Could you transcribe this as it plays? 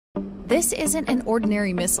This isn't an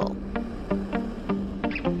ordinary missile.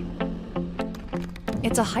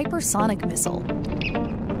 It's a hypersonic missile.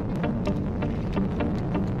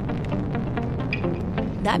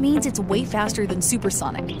 That means it's way faster than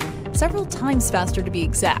supersonic, several times faster to be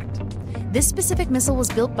exact. This specific missile was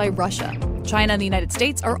built by Russia. China and the United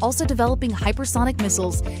States are also developing hypersonic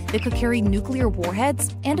missiles that could carry nuclear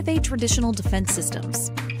warheads and evade traditional defense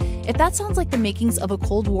systems. If that sounds like the makings of a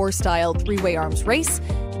Cold War-style three-way arms race,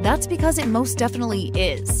 that's because it most definitely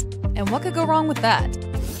is. And what could go wrong with that?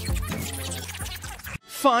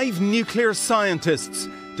 5 nuclear scientists,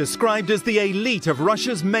 described as the elite of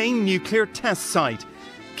Russia's main nuclear test site,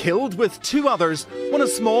 killed with 2 others when a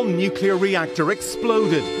small nuclear reactor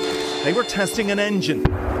exploded. They were testing an engine,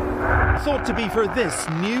 thought to be for this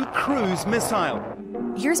new cruise missile.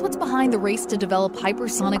 Here's what's behind the race to develop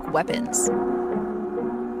hypersonic weapons.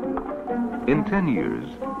 In 10 years,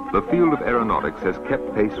 the field of aeronautics has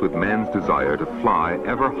kept pace with man's desire to fly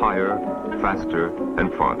ever higher, faster,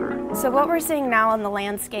 and farther. So what we're seeing now on the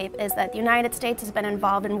landscape is that the United States has been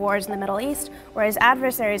involved in wars in the Middle East, whereas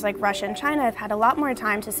adversaries like Russia and China have had a lot more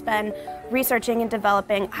time to spend researching and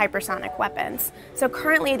developing hypersonic weapons. So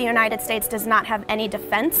currently the United States does not have any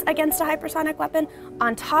defense against a hypersonic weapon.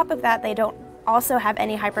 On top of that, they don't also have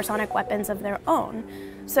any hypersonic weapons of their own.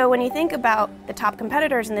 So when you think about the top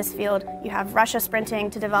competitors in this field, you have Russia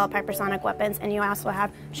sprinting to develop hypersonic weapons, and you also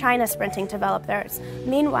have China sprinting to develop theirs.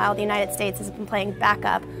 Meanwhile, the United States has been playing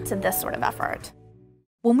backup to this sort of effort.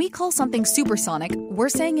 When we call something supersonic, we're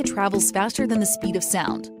saying it travels faster than the speed of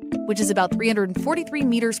sound, which is about 343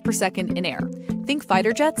 meters per second in air. Think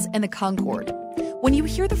fighter jets and the Concorde. When you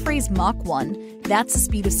hear the phrase Mach 1, that's the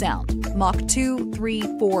speed of sound. Mach 2,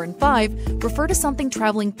 3, 4, and 5 refer to something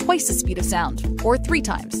traveling twice the speed of sound, or 3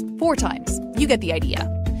 times, 4 times. You get the idea.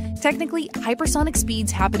 Technically, hypersonic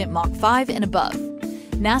speeds happen at Mach 5 and above.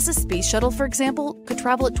 NASA's space shuttle, for example, could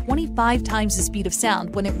travel at 25 times the speed of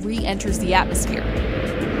sound when it re-enters the atmosphere.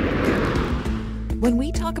 When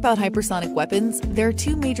we talk about hypersonic weapons, there are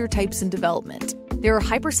 2 major types in development. There are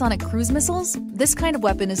hypersonic cruise missiles. This kind of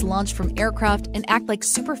weapon is launched from aircraft and act like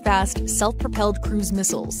super-fast, self-propelled cruise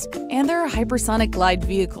missiles. And there are hypersonic glide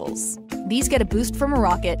vehicles. These get a boost from a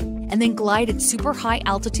rocket and then glide at super high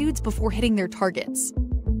altitudes before hitting their targets.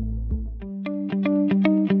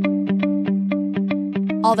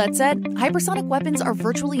 All that said, hypersonic weapons are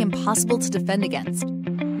virtually impossible to defend against.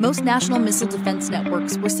 Most national missile defense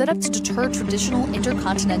networks were set up to deter traditional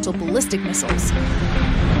intercontinental ballistic missiles.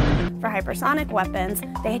 For hypersonic weapons,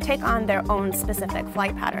 they take on their own specific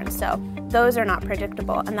flight patterns, so those are not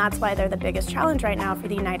predictable, and that's why they're the biggest challenge right now for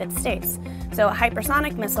the United States. So a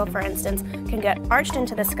hypersonic missile, for instance, can get arched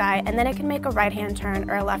into the sky, and then it can make a right-hand turn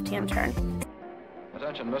or a left-hand turn.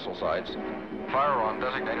 Attention missile sites, fire on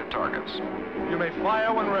designated targets. You may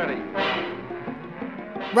fire when ready.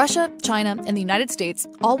 Russia, China, and the United States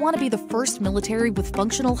all want to be the first military with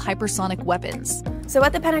functional hypersonic weapons. So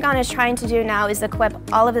what the Pentagon is trying to do now is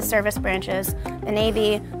equip all of the service branches, the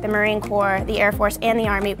Navy, the Marine Corps, the Air Force, and the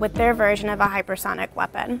Army with their version of a hypersonic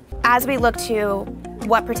weapon. As we look to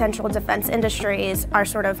what potential defense industries are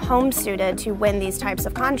sort of home-suited to win these types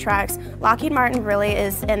of contracts, Lockheed Martin really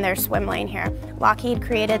is in their swim lane here. Lockheed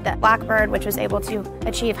created the Blackbird, which was able to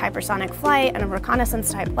achieve hypersonic flight and a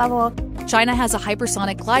reconnaissance-type level. China has a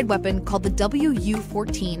hypersonic glide weapon called the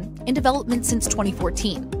WU-14 in development since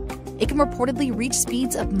 2014. It can reportedly reach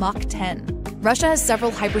speeds of Mach 10. Russia has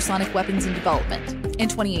several hypersonic weapons in development. In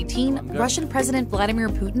 2018, Russian President Vladimir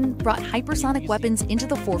Putin brought hypersonic weapons into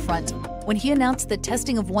the forefront when he announced that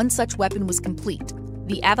testing of one such weapon was complete,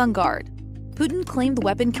 the Avangard. Putin claimed the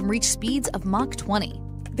weapon can reach speeds of Mach 20.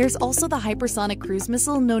 There's also the hypersonic cruise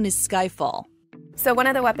missile known as Skyfall. So one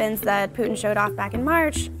of the weapons that Putin showed off back in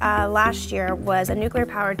March last year was a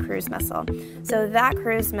nuclear-powered cruise missile. So that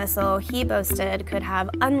cruise missile, he boasted, could have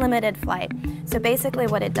unlimited flight. So basically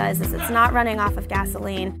what it does is it's not running off of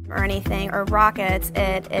gasoline or anything or rockets,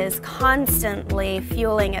 it is constantly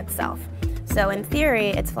fueling itself. So in theory,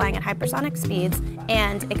 it's flying at hypersonic speeds,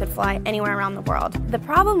 and it could fly anywhere around the world. The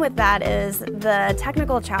problem with that is the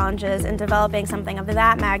technical challenges in developing something of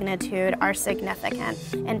that magnitude are significant.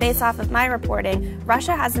 And based off of my reporting,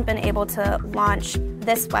 Russia hasn't been able to launch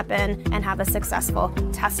this weapon and have a successful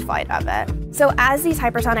test flight of it. So as these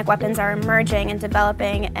hypersonic weapons are emerging and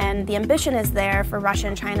developing, and the ambition is there for Russia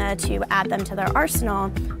and China to add them to their arsenal,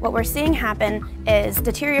 what we're seeing happen is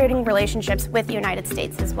deteriorating relationships with the United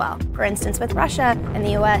States as well. For instance, with Russia and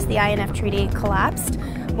the US, the INF Treaty collapsed.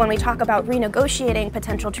 When we talk about renegotiating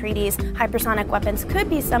potential treaties, hypersonic weapons could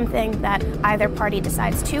be something that either party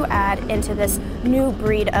decides to add into this new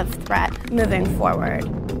breed of threat moving forward.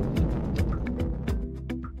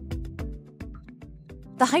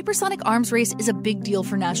 The hypersonic arms race is a big deal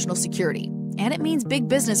for national security, and it means big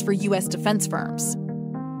business for U.S. defense firms.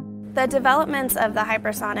 The developments of the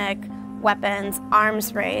hypersonic weapons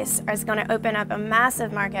arms race is going to open up a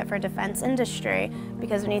massive market for defense industry,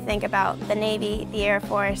 because when you think about the Navy, the Air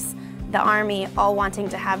Force, the Army all wanting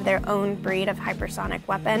to have their own breed of hypersonic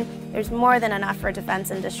weapon, there's more than enough for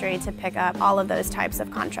defense industry to pick up all of those types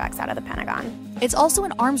of contracts out of the Pentagon. It's also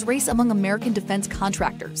an arms race among American defense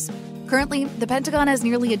contractors. Currently, the Pentagon has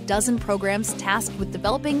nearly a dozen programs tasked with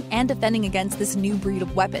developing and defending against this new breed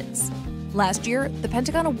of weapons. Last year, the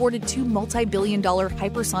Pentagon awarded 2 multi-billion-dollar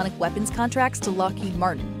hypersonic weapons contracts to Lockheed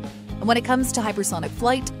Martin. And when it comes to hypersonic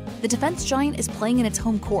flight, the defense giant is playing in its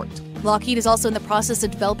home court. Lockheed is also in the process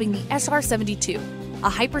of developing the SR-72, a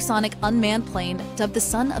hypersonic unmanned plane dubbed the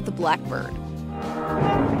son of the Blackbird.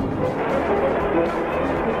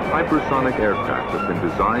 Hypersonic aircraft have been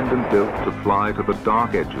designed and built to fly to the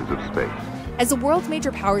dark edges of space. As the world's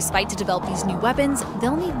major powers fight to develop these new weapons,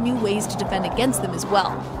 they'll need new ways to defend against them as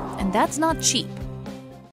well. And that's not cheap.